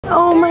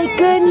Oh my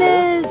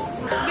goodness.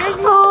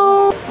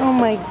 Oh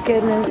my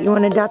goodness. You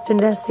want to adopt a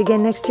nest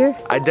again next year?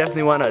 I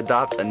definitely want to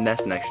adopt a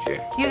nest next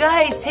year. You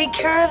guys, take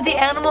care of the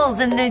animals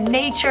and the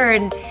nature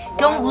and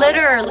don't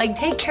litter. Like,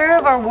 take care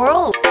of our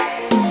world.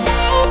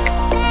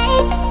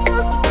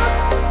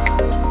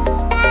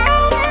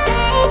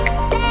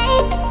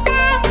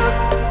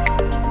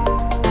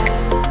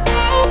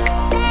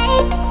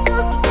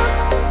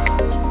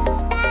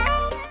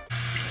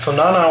 So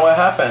Nana, what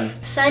happened?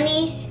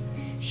 Sunny,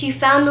 she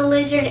found the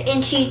lizard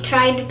and she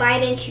tried to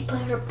bite it and she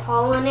put her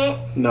paw on it.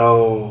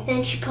 No.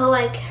 And she put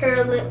like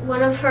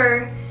one of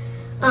her,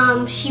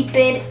 she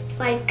bit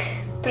like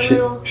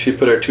little. She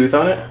put her tooth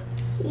on it?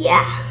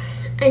 Yeah.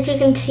 As you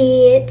can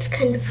see, it's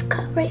kind of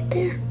cut right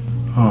there.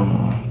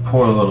 Oh,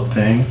 poor little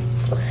thing.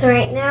 So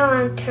right now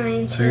I'm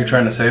trying So you're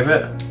trying to save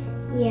it?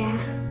 Yeah.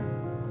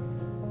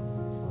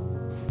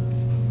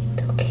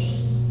 Okay.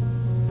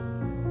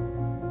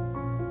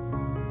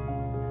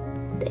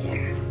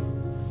 There.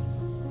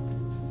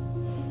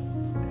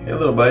 Hey,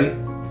 little buddy.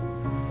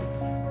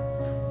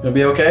 Gonna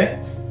be okay?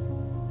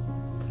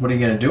 What are you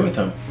gonna do with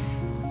him?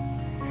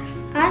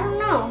 I don't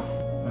know.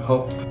 I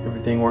hope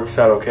everything works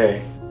out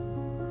okay.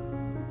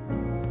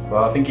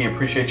 Well, I think he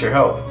appreciates your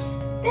help.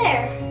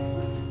 There.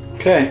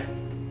 Okay.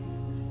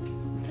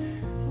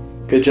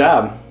 Good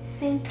job.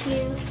 Thank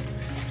you.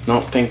 No,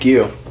 thank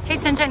you. Hey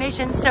Sunshine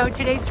Nation, so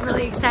today's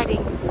really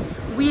exciting.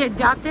 We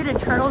adopted a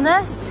turtle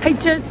nest. I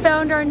just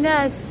found our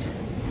nest.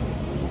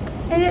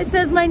 And it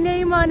says my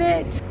name on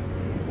it.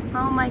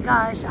 Oh my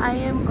gosh, I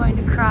am going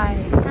to cry.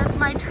 That's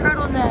my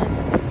turtle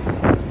nest.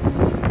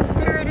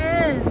 There it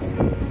is.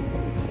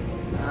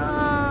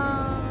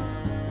 Oh.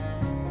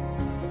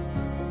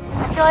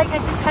 I feel like I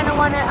just kind of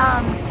want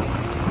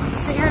to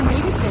sit here and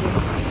babysit it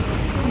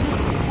and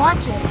just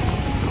watch it.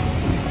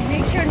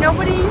 Make sure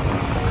nobody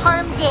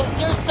harms it.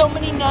 There's so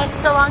many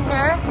nests along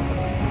here.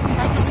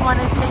 I just want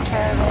to take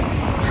care of it.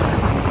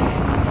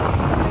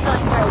 I'm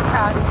feeling very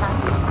proud and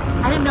happy.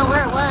 I didn't know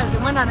where it was.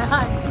 I went on a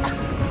hunt.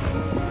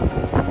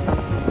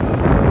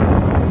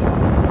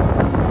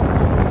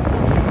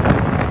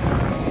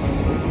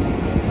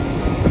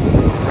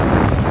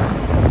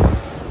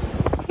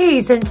 Hey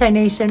Sunshine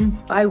Nation,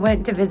 I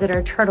went to visit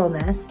our turtle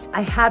nest.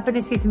 I happened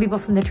to see some people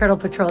from the Turtle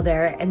Patrol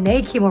there and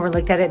they came over and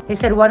looked at it. They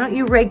said, why don't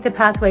you rake the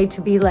pathway to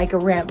be like a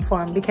ramp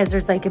for them, because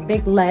there's like a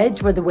big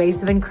ledge where the waves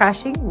have been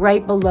crashing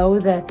right below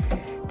the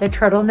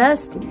turtle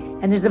nest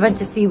and there's a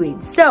bunch of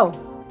seaweed. So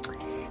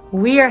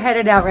we are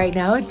headed out right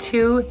now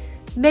to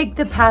make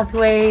the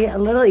pathway a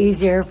little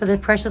easier for the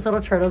precious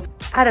little turtles.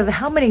 Out of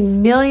how many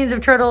millions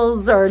of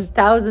turtles or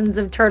thousands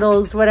of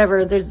turtles,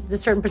 whatever, there's a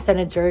certain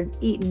percentage are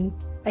eaten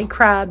by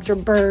crabs or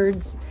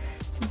birds.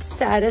 It's the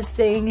saddest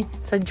thing.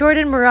 So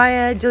Jordan,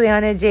 Mariah,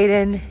 Juliana,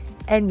 Jaden,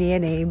 and me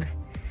and Abe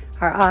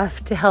are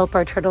off to help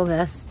our turtle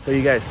nest. So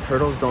you guys,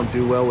 turtles don't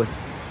do well with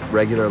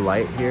regular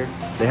light here.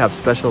 They have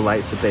special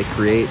lights that they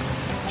create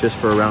just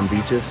for around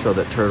beaches so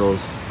that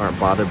turtles aren't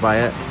bothered by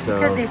it. So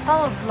because they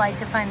follow the light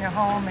to find their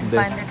home and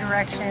find their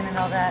direction and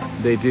all that.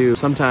 They do.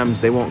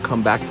 Sometimes they won't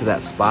come back to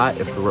that spot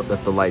if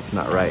the light's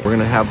not right. We're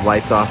gonna have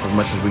lights off as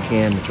much as we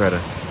can to try to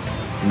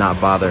not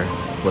bother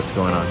what's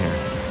going on here.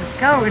 Let's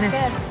go. We're gonna...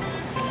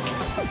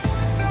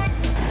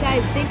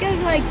 Guys, think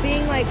of like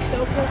being like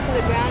so close to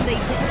the ground that you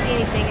couldn't see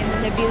anything, and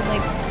then there'd be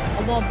like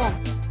a little bump.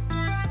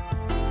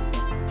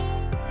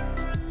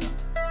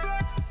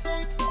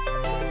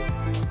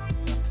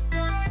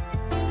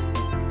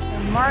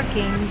 The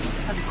markings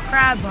of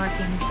crab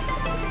markings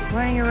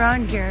running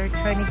around here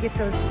trying to get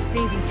those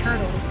baby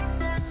turtles.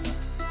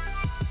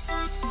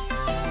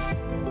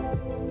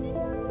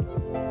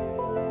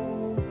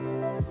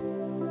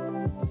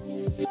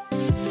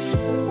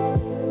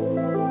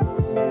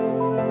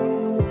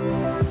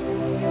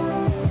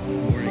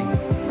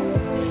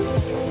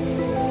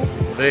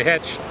 They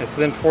hatch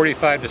within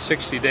 45 to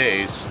 60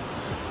 days.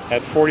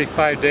 At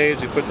 45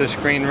 days, we put this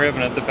green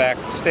ribbon at the back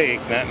of the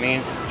stake. That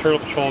means Turtle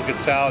Patrol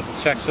gets out and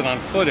checks it on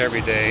foot every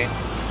day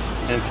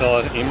until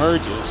it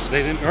emerges.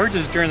 It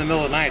emerges during the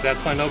middle of the night. That's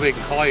why nobody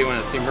can call you when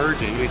it's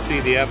emerging. We see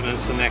the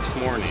evidence the next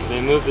morning.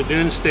 They move the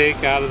dune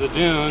stake out of the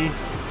dune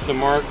to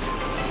mark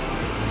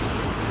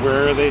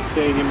where they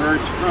say it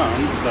emerged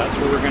from. So that's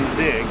where we're going to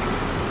dig.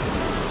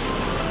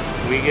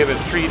 We give it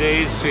 3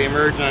 days to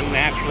emerge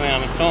naturally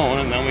on its own,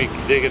 and then we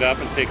can dig it up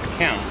and take a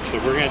count. So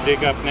we're going to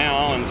dig up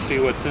now and see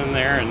what's in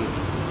there, and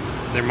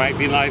there might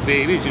be live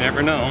babies, you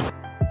never know.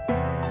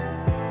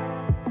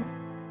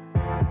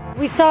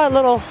 We saw a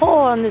little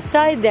hole on the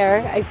side there,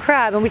 a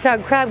crab, and we saw a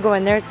crab go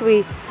in there, so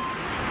we...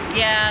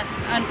 Yeah,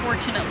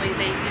 unfortunately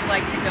they do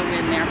like to go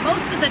in there.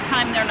 Most of the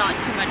time they're not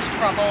too much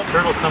trouble.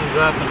 Turtle comes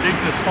up and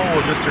digs this hole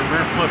with just her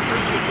rear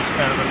flippers, which is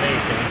kind of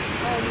amazing.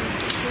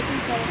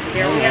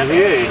 There we have the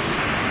eggs.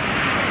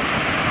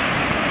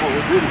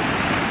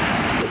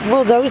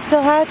 Will those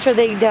still hatch, or are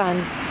they done?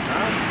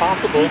 It's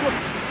possible.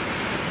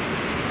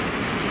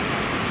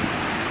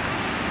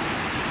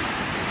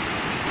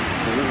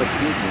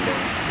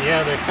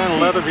 Yeah, they're kind of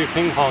leathery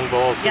ping pong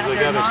balls, so Yeah, they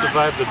they're gotta not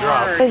survive the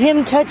drop. hard. But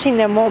him touching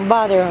them won't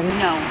bother him.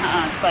 No,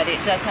 but it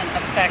doesn't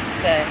affect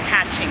the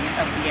hatching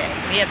of the egg.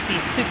 We have to be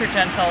super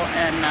gentle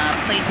and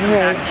place them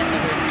Right. back in the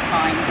room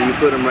behind Do you them.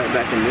 put them right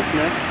back in this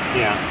nest?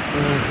 Yeah.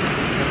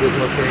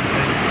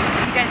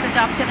 You guys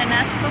adopted a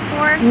nest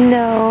before?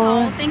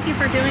 No. Oh, thank you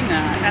for doing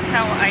that. That's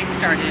how I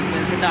started,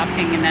 was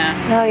adopting a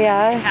nest. Oh, It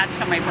yeah? hatched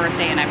on my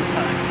birthday and I was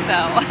hooked,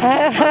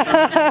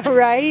 so.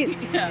 Right?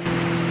 Yeah.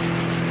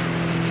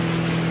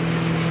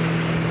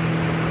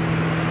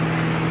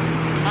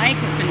 Mike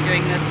has been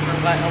doing this for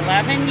what,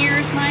 11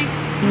 years, Mike?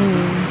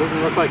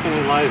 Doesn't look like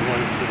any live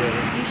ones today.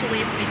 Usually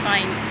if we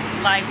find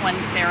live ones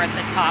there at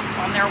the top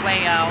on their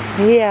way out.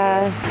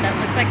 Yeah. That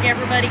looks like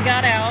everybody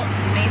got out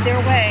and made their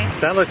way.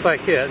 So that looks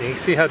like it. You can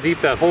see how deep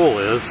that hole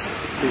is.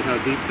 See how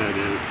deep that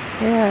is.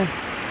 Yeah.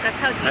 That's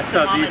how deep That's the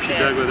how deep mama's she is.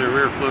 dug with her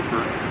rear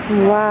flipper.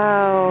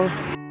 Wow.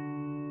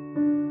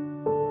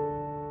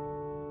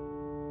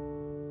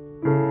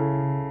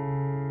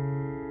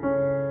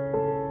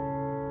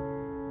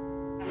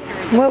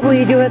 What will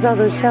you do with all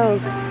those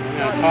shells? I'm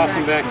gonna toss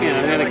them back in.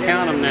 I'm gonna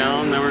count them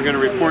now, and then we're gonna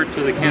report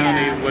to the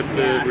county what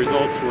the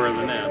results were of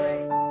the nest.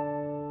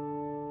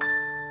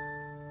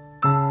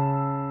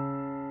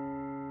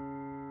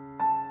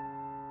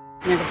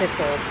 Never gets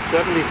old.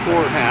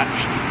 74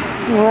 hatched.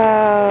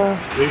 Wow.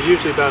 There's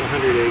usually about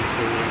 100 eggs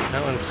in there.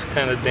 That one's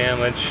kind of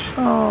damaged.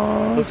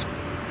 Oh.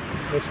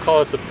 Let's call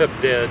this a pip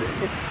dead. Is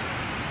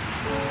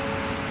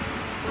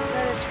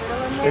that a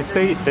turtle in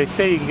here? They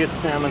say you can get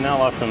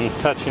salmonella from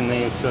touching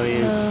these, so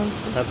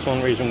that's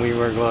one reason we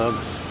wear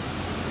gloves.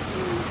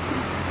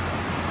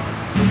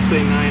 Let's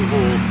say 9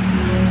 hole.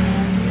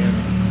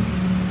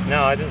 Yeah.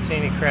 No, I didn't see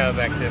any crab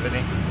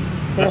activity.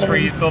 Is this where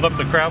you filled up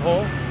the crab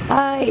hole?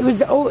 It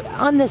was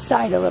on the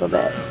side a little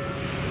bit.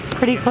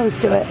 Pretty close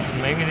to it.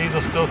 Maybe these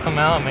will still come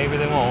out, maybe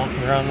they won't.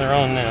 They're on their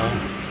own now.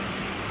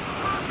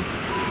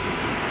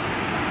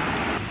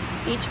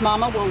 Each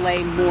mama will lay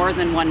more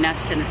than one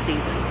nest in a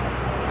season.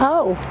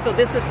 Oh, So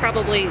this is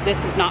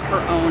not her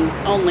own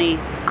only.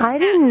 I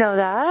didn't know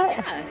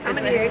that. How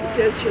many eggs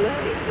does she lay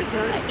at a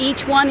time?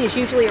 Each one is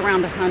usually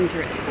around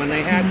 100. When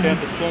they hatch, they have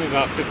to swim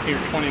about 15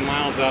 or 20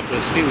 miles out to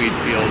the seaweed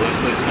field. That's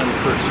where they spend the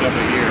first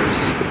several years.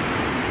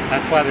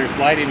 That's why there's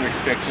lighting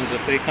restrictions.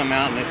 If they come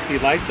out and they see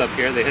lights up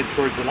here, they head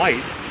towards the light.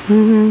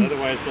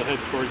 Otherwise, they'll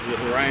head towards the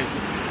horizon.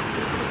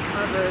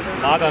 A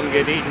lot of them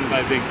get eaten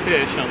by big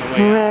fish on the way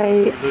out.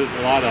 Right. Lose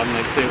a lot of them.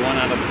 They say 1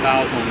 out of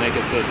 1,000 will make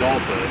it to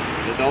adulthood.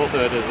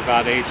 Adulthood is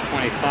about age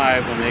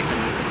 25 when they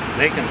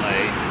can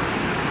lay.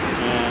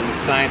 And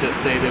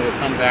scientists say they will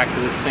come back to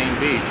the same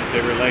beach. If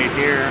they were laid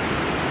here,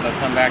 they'll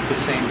come back to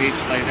the same beach,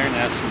 lay their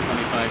nests in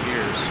 25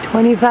 years.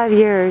 25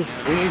 years.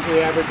 We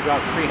usually average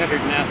about 300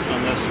 nests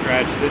on this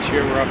stretch. This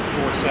year we're up to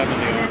 470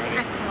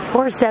 already.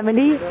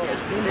 470?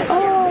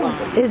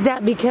 Oh, is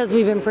that because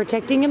we've been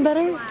protecting him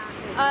better?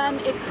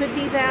 It could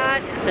be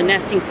that. The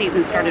nesting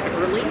season started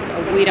early.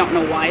 We don't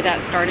know why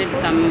that started.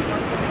 Some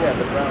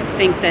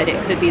think that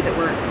it could be that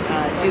we're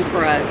due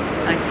for a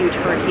huge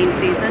hurricane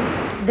season.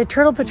 The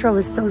Turtle Patrol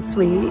was so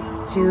sweet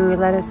to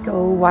let us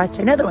go watch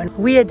another one.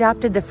 We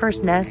adopted the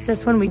first nest.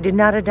 This one we did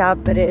not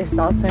adopt, but it is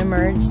also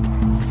emerged.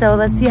 So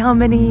let's see how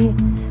many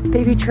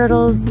baby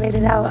turtles made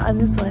it out on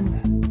this one.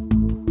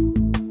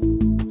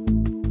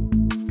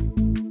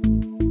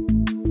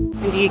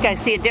 And do you guys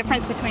see a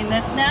difference between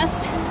this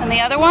nest and the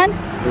other one?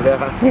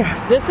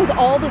 Yeah. This is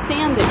all the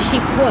sand that she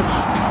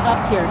pushed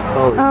up here.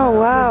 Oh, It's a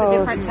wow.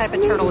 different type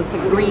of turtle. It's a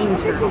green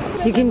turtle.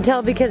 You can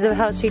tell because of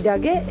how she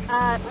dug it?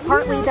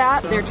 Partly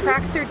that. Their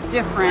tracks are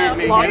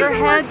different.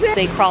 Loggerheads,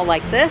 they crawl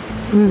like this.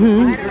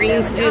 And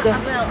greens do the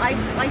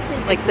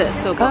like this.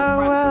 So Oh,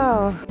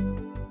 wow.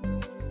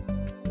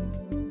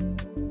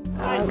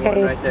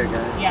 Okay. Right there,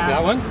 guys. yeah,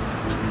 That one?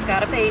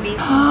 got a baby.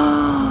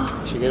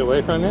 Did she get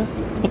away from you?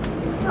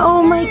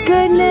 Oh my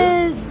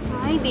goodness.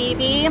 Hi,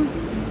 baby.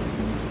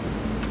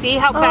 See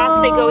how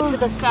fast they go to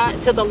the sun,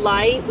 to the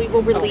light? We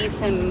will release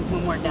him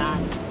when we're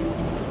done.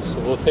 So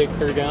we'll take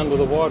her down to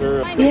the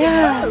water.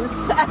 Yeah.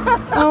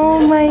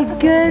 Oh my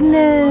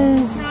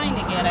goodness. Trying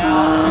to get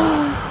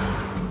out.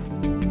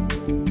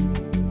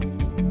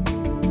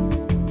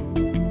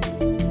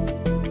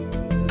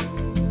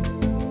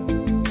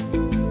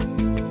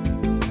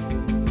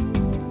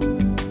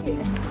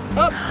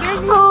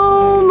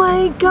 Oh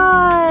my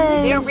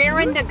god. They're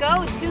raring to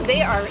go too.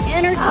 They are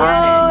energetic. Oh,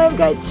 I've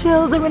got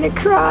chills. I'm gonna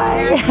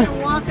cry.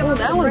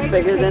 That one's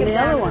bigger than the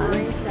other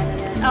one.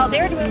 Oh,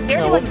 they're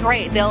doing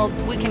great.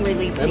 We can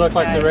release. They look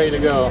like they're ready to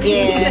go.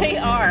 Yeah, they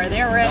are.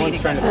 They're That ready one's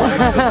to trying to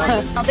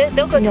go. climb.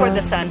 They'll go toward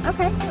the sun.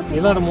 Okay.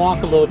 You let them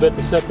walk a little bit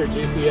to set their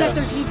GPS. Set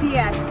their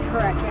GPS,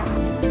 correct,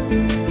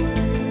 yeah.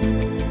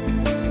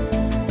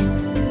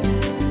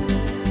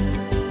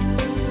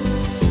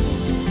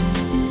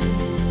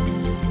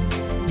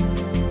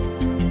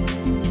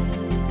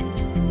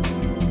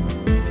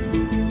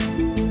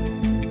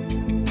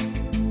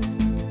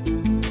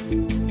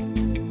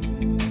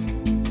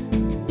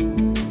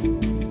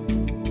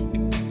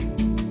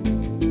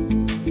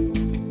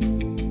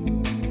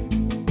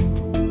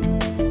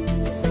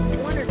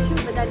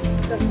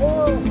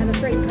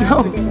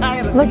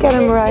 Look at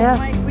him, Mariah.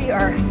 We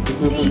are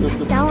Deep.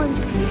 That one's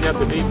You got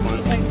the deep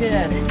one. like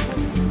this.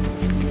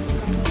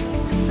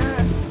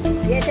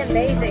 It's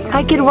amazing.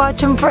 I could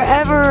watch him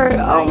forever.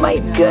 Oh my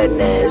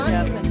goodness.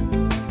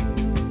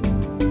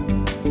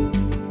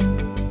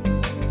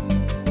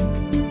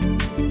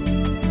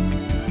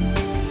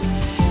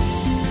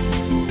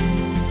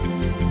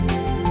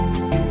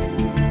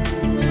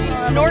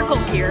 Snorkel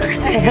gear.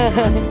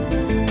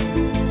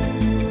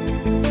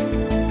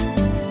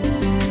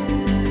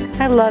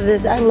 I love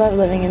this. I love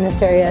living in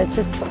this area. It's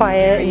just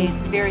quiet.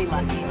 Very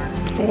lucky.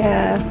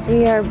 Yeah,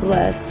 we are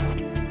blessed.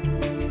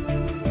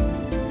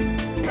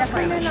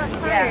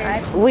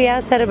 We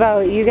asked that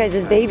about you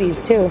guys'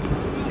 babies too.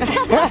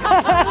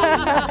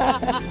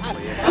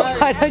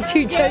 Why don't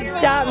you just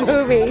stop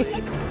moving?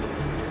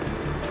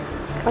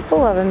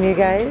 Couple of them, you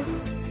guys.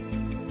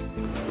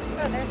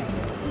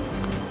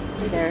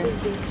 Their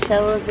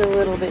shell is a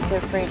little bit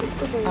different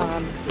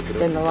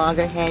than the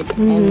loggerhead,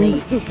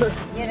 and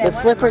the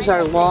flippers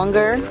are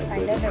longer,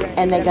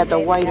 and they got the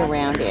white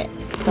around it.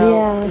 So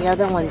Yeah. the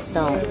other ones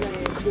don't.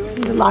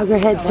 The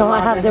loggerheads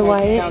don't have the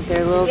white. Don't.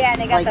 They're a little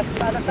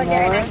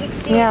like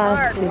smaller.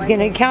 Yeah, he's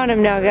gonna count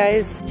them now,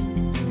 guys.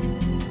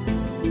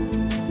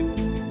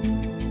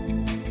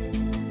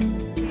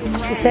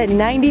 She said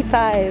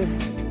 95.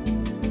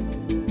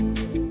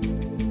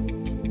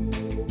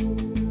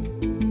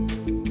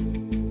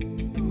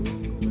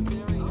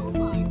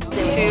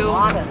 2,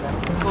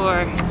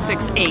 4,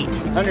 6, 8.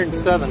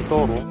 107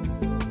 total.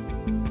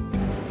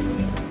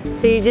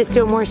 So you just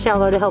do it more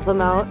shallow to help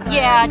him out.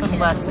 Yeah, just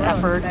less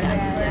effort.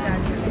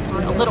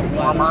 A little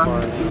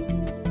warmer.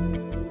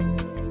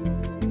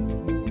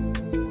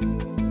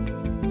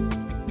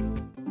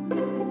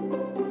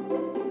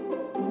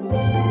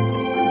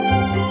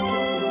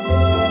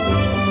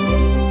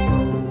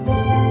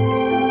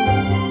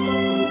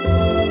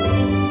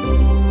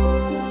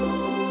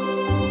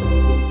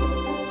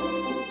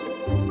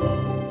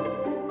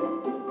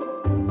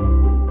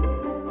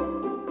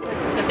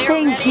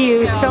 Thank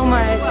you so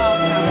much.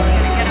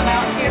 Get them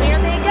out here. Here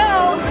they go.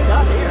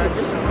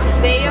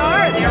 They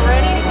are. They're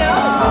ready to go.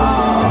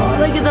 Oh,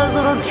 look at those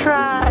little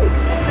tracks.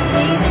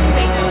 Amazing.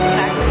 They know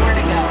exactly where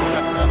to go.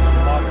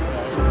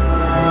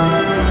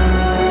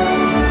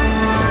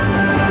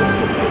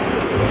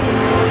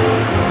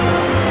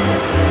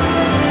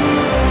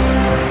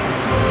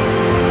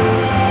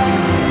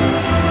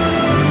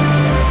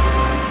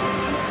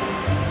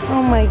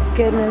 Oh my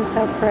goodness,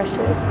 how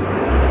precious.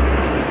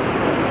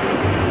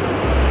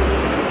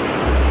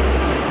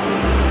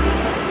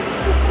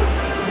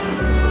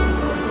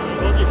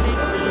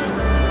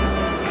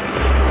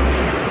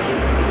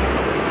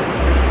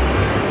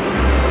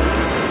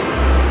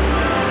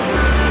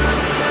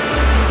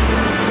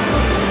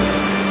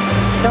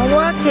 Don't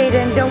walk,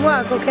 Jaden. Don't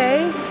walk,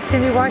 okay? It's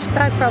gonna be washed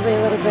back probably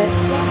a little bit.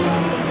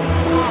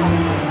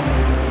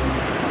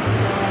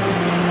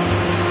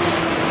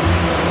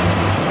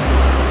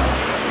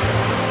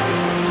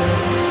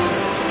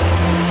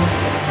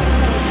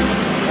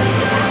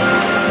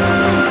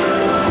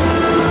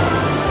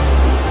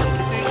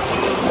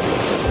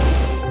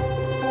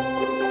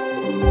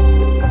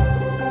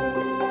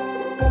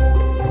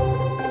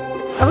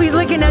 Oh, he's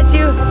looking at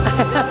you.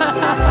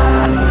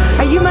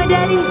 Are you my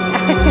daddy?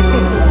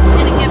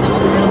 Gonna give them a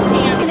little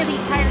hand. Gonna be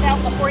tired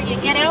out before you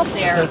get out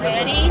there.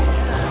 Ready? Here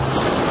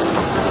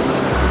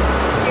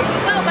you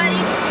go,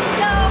 buddy.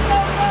 Go, go,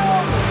 go.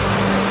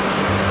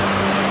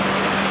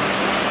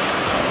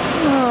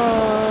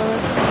 Oh,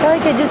 I feel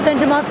like I just sent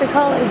him off to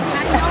college.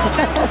 I know,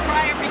 I almost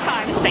cry every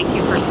time. Just thank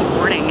you for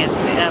supporting.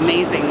 It's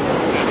amazing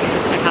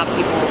just to have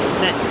people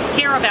that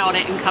care about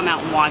it and come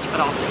out and watch, but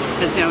also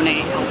to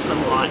donate helps a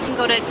lot. You can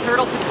go to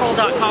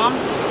turtlepatrol.com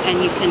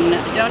and you can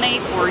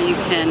donate, or you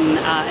can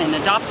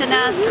adopt a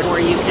nest, or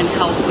you can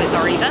help with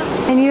our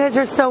events. And you guys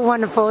are so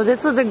wonderful.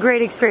 This was a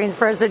great experience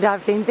for us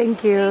adopting.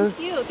 Thank you. Thank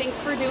you. Thanks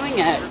for doing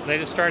it. They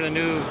just started a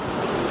new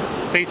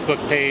Facebook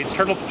page,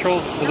 Turtle Patrol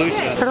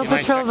Volusia. Turtle You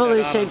might Patrol check that out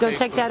Volusia. on Go Facebook.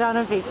 check that out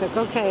on Facebook.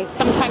 Okay.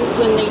 Sometimes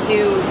when they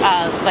do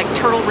like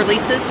turtle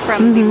releases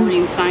from the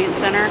Marine Science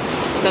Center,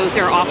 those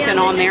are often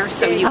on there,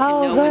 so you can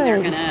Oh, know when they're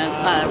good.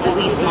 going to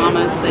release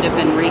mamas that have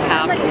been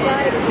rehabbed.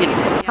 Or, you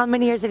know. How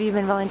many years have you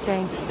been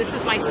volunteering? This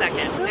is my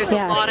second. There's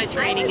Yeah. a lot of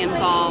training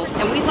involved,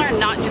 and we learn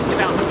not just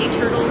about sea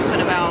turtles,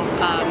 but about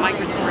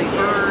migratory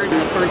birds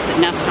and the birds that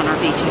nest on our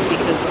beaches,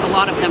 because a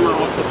lot of them are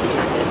also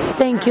protected.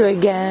 Thank you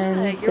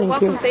again. You're Thank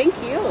welcome. you. Thank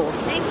you.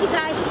 Thanks you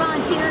guys for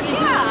volunteering.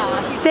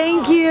 Yeah.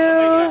 Thank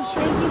you.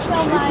 Thank you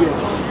so much.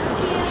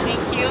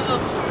 Thank you.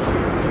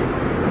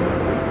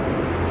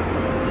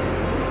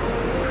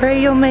 Pray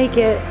you'll make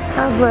it.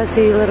 God bless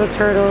you, little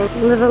turtle.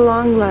 Live a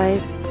long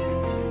life.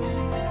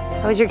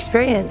 How was your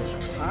experience?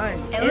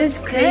 It was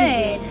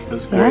good.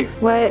 Yeah?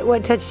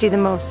 What touched you the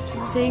most?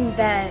 Seeing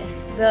that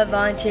the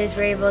volunteers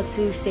were able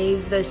to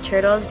save those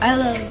turtles. I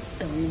love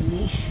the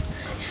release.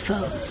 It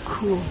felt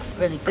cool.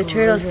 Really cool. The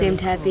turtles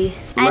seemed happy.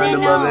 Learned a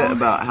little bit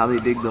about how they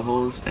dig the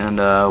holes and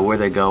where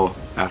they go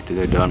after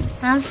they're done.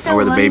 I'm still Or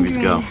where the babies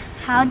wondering, go.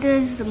 how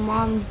does the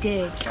mom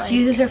dig? She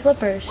uses her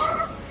flippers.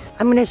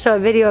 I'm gonna show a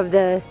video of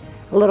the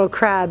little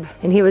crab,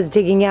 and he was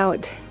digging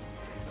out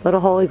a little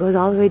hole. He goes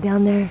all the way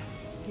down there,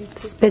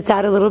 spits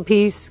out a little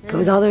piece,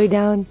 goes all the way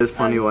down. It's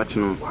funny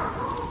watching them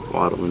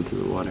waddle into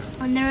the water.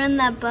 When they're in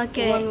that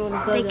bucket,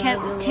 they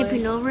kept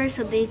tipping over,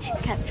 so they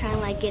kept trying to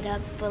like get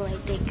up, but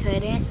like they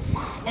couldn't,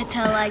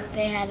 until like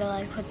they had to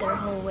like put their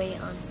whole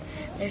weight on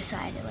their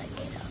side to like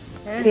get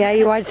up. Yeah,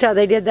 you watched how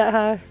they did that,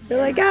 huh? They're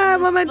like, ah,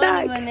 I'm on my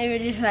back. When they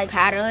were just like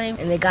paddling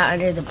and they got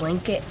under the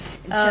blanket.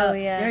 And so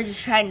they're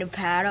just trying to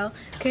paddle.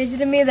 Crazy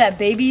to me that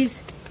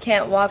babies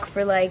can't walk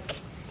for like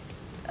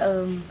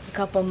a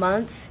couple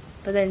months.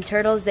 But then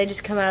turtles, they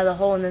just come out of the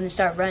hole and then they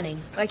start running.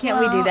 Why can't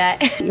we do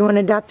that? You want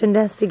to adopt a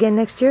nest again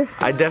next year?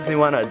 I definitely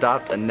want to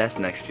adopt a nest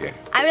next year.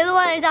 I really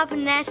want to adopt a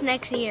nest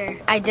next year.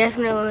 I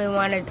definitely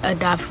want to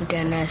adopt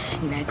a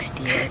nest next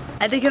year.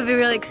 I think it'll be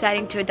really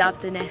exciting to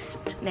adopt the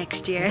nest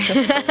next year.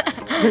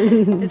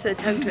 It's a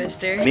tongue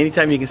twister.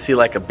 Anytime you can see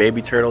like a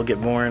baby turtle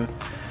get born,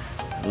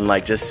 and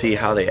like just see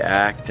how they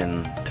act,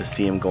 and to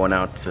see them going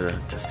out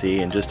to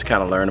sea, and just to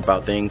kind of learn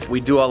about things. We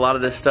do a lot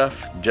of this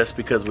stuff just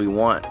because we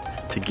want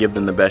to give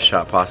them the best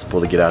shot possible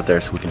to get out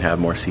there so we can have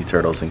more sea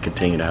turtles and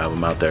continue to have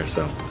them out there.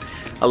 So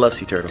I love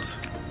sea turtles.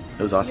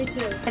 It was awesome. Me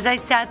too. As I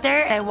sat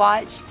there and I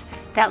watched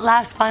that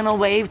last final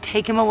wave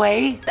take him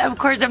away, of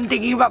course I'm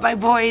thinking about my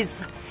boys,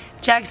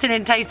 Jackson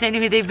and Tyson,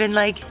 who they've been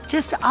like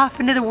just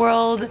off into the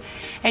world.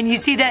 And you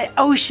see that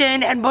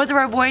ocean, and both of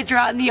our boys are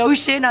out in the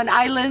ocean on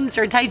islands,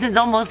 or Tyson's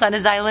almost on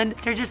his island.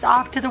 They're just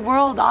off to the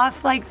world,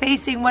 off like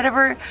facing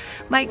whatever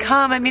might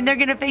come. I mean, they're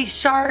gonna face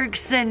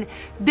sharks and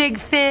big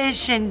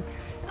fish and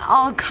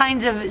all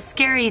kinds of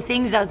scary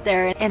things out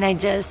there. And I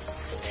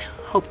just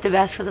hope the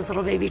best for those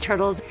little baby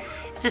turtles.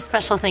 It's a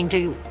special thing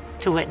to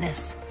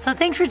witness. So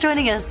thanks for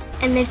joining us.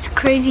 And it's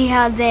crazy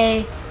how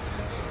they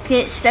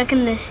get stuck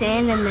in the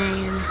sand and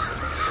then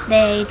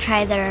they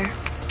try their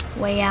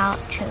way out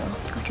to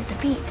go to the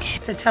beach.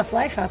 It's a tough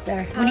life out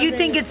there. When you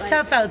think it's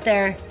tough out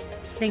there,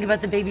 just think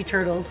about the baby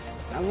turtles.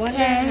 I wonder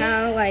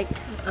how like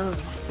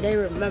they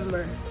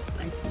remember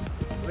like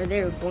where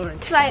they were born.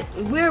 It's like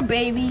we're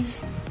babies,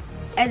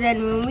 and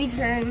then when we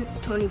turn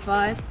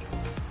 25,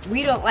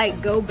 we don't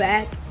like go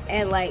back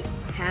and like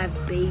have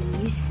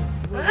babies.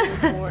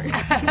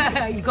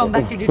 You going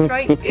back to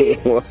Detroit?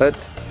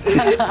 What?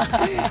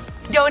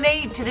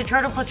 Donate to the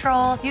Turtle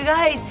Patrol. You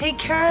guys, take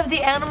care of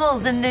the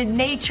animals and the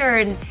nature,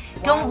 and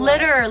don't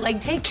litter. Like,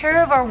 take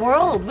care of our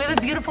world. We have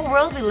a beautiful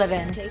world we live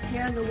in. Take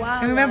care of the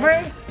wild. And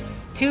remember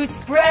to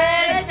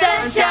spread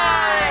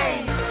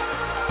sunshine.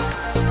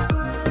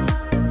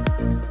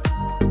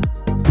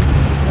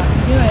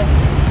 Do it.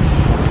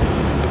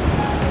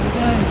 There he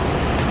goes.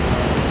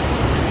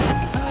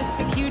 Oh, it's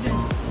the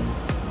cutest.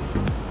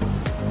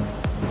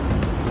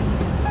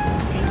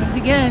 There he goes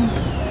again.